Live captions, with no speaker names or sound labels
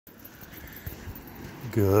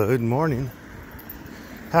Good morning.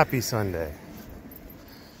 Happy Sunday.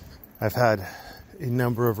 I've had a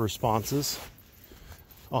number of responses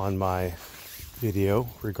on my video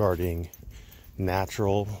regarding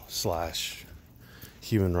natural /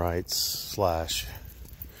 human rights /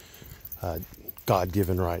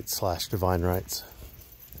 God-given rights / divine rights.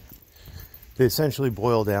 They essentially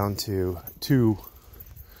boil down to two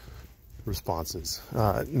responses.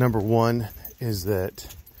 Number one is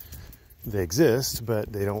that they exist,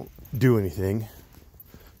 but they don't do anything.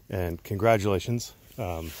 And congratulations.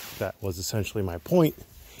 That was essentially my point,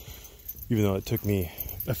 even though it took me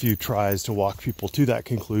a few tries to walk people to that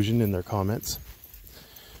conclusion in their comments.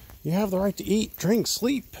 You have the right to eat, drink,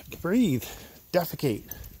 sleep, breathe, defecate.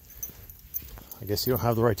 I guess you don't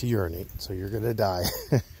have the right to urinate, so you're going to die.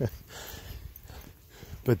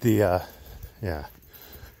 But the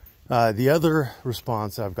other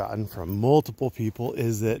response I've gotten from multiple people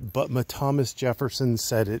is that, but Thomas Jefferson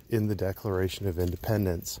said it in the Declaration of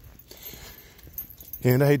Independence.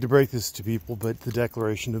 And I hate to break this to people, but the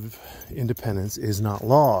Declaration of Independence is not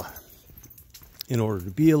law. In order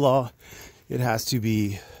to be a law, it has to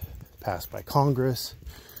be passed by Congress,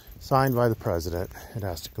 signed by the president. It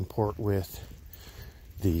has to comport with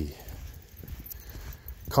the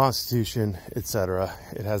Constitution, etc.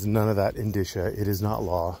 It has none of that indicia. It is not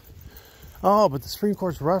law. Oh, but the Supreme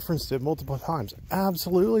Court's referenced it multiple times.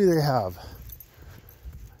 Absolutely they have.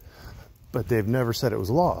 But they've never said it was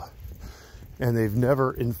law. And they've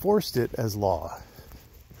never enforced it as law.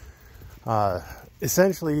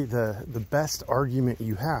 Essentially, the best argument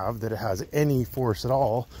you have that it has any force at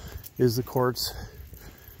all is the court's,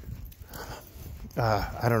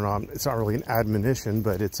 I don't know, it's not really an admonition,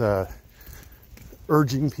 but it's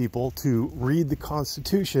urging people to read the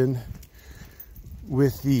Constitution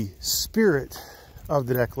with the spirit of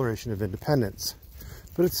the Declaration of Independence.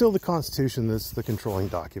 But it's still the Constitution that's the controlling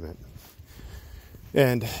document.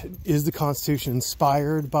 And is the Constitution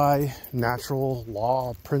inspired by natural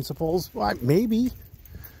law principles? Well, maybe.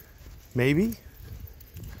 Maybe.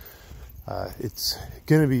 It's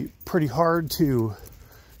going to be pretty hard to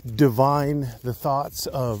divine the thoughts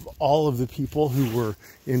of all of the people who were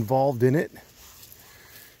involved in it.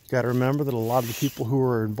 Got to remember that a lot of the people who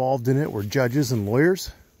were involved in it were judges and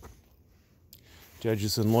lawyers.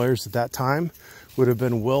 Judges and lawyers at that time would have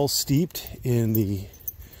been well steeped in the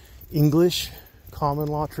English common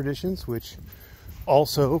law traditions, which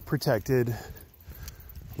also protected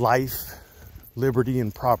life, liberty,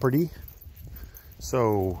 and property.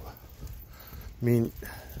 So, I mean,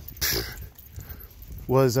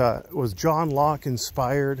 was John Locke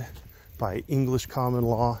inspired by English common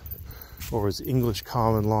law? Or was English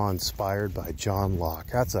common law inspired by John Locke?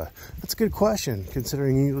 That's a good question,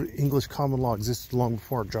 considering English common law existed long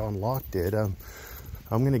before John Locke did. I'm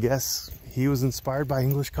going to guess he was inspired by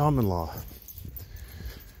English common law.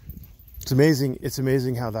 It's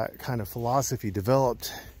amazing how that kind of philosophy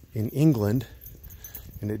developed in England,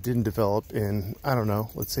 and it didn't develop in, I don't know,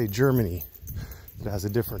 let's say Germany. It has a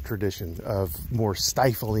different tradition of more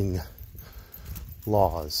stifling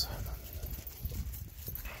laws.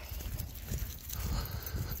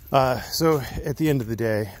 So at the end of the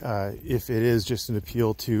day, if it is just an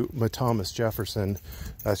appeal to Thomas Jefferson,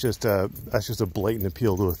 that's just a blatant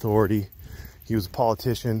appeal to authority. He was a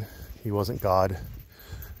politician. He wasn't God.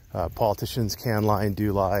 Politicians can lie and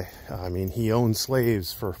do lie. I mean, he owned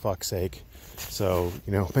slaves, for fuck's sake. So,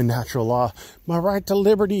 you know, by natural law, my right to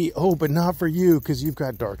liberty. Oh, but not for you, because you've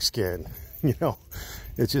got dark skin. You know,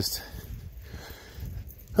 it's just,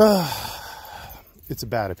 it's a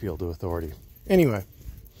bad appeal to authority. Anyway.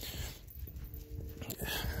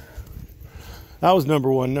 That was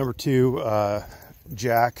number one. Number two,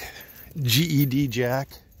 Jack, GED Jack,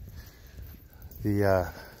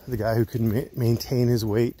 the guy who could maintain his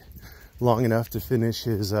weight long enough to finish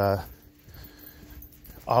his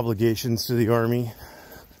obligations to the Army.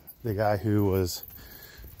 The guy who was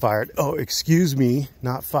fired. Oh, excuse me,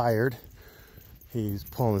 not fired. He's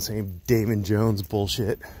pulling the same Damon Jones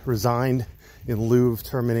bullshit. Resigned in lieu of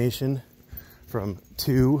termination from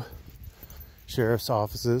 2 sheriff's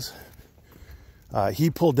offices. He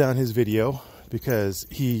pulled down his video because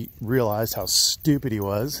he realized how stupid he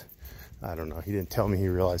was. I don't know. He didn't tell me he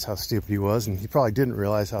realized how stupid he was, and he probably didn't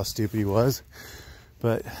realize how stupid he was.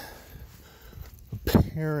 But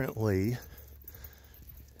apparently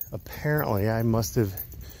I must have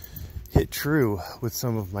hit true with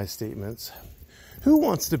some of my statements. Who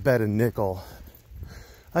wants to bet a nickel?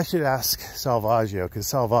 I should ask Salvaggio, because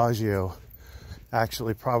Salvaggio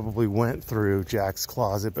actually probably went through Jack's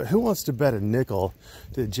closet, but who wants to bet a nickel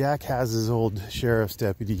that Jack has his old sheriff's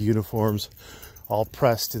deputy uniforms all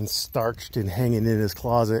pressed and starched and hanging in his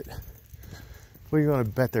closet. What do you want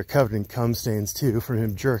to bet they're covered in cum stains too from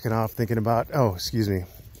him jerking off thinking about, oh, excuse me.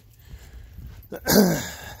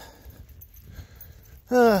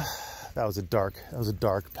 That was a dark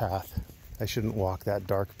path. I shouldn't walk that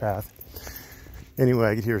dark path. Anyway,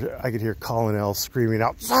 I could hear Colin L screaming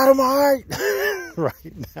out, "Sodomite!"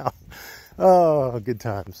 right now. Oh, good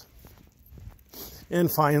times.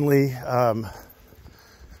 And finally,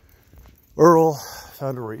 Earl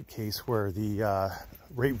found a rape case where the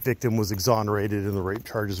rape victim was exonerated and the rape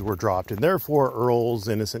charges were dropped, and therefore Earl's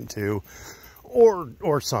innocent too,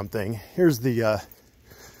 or something. Here's the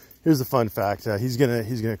fun fact: he's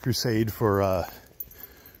gonna crusade for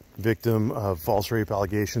victim of false rape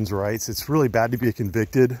allegations rights. It's really bad to be a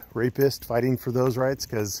convicted rapist fighting for those rights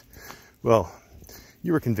because, well,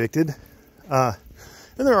 you were convicted.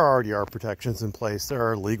 And there already are protections in place.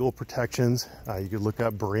 There are legal protections. You could look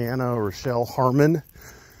up Brianna Rochelle Harmon,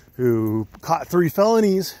 who caught 3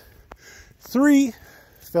 felony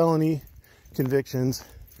convictions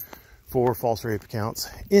for false rape counts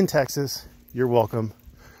in Texas. You're welcome.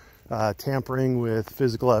 Tampering with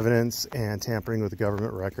physical evidence and tampering with a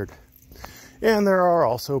government record. And there are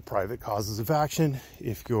also private causes of action.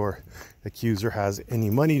 If your accuser has any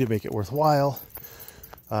money to make it worthwhile,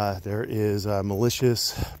 there is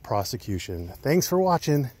malicious prosecution. Thanks for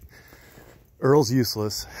watching. Earl's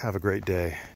useless. Have a great day.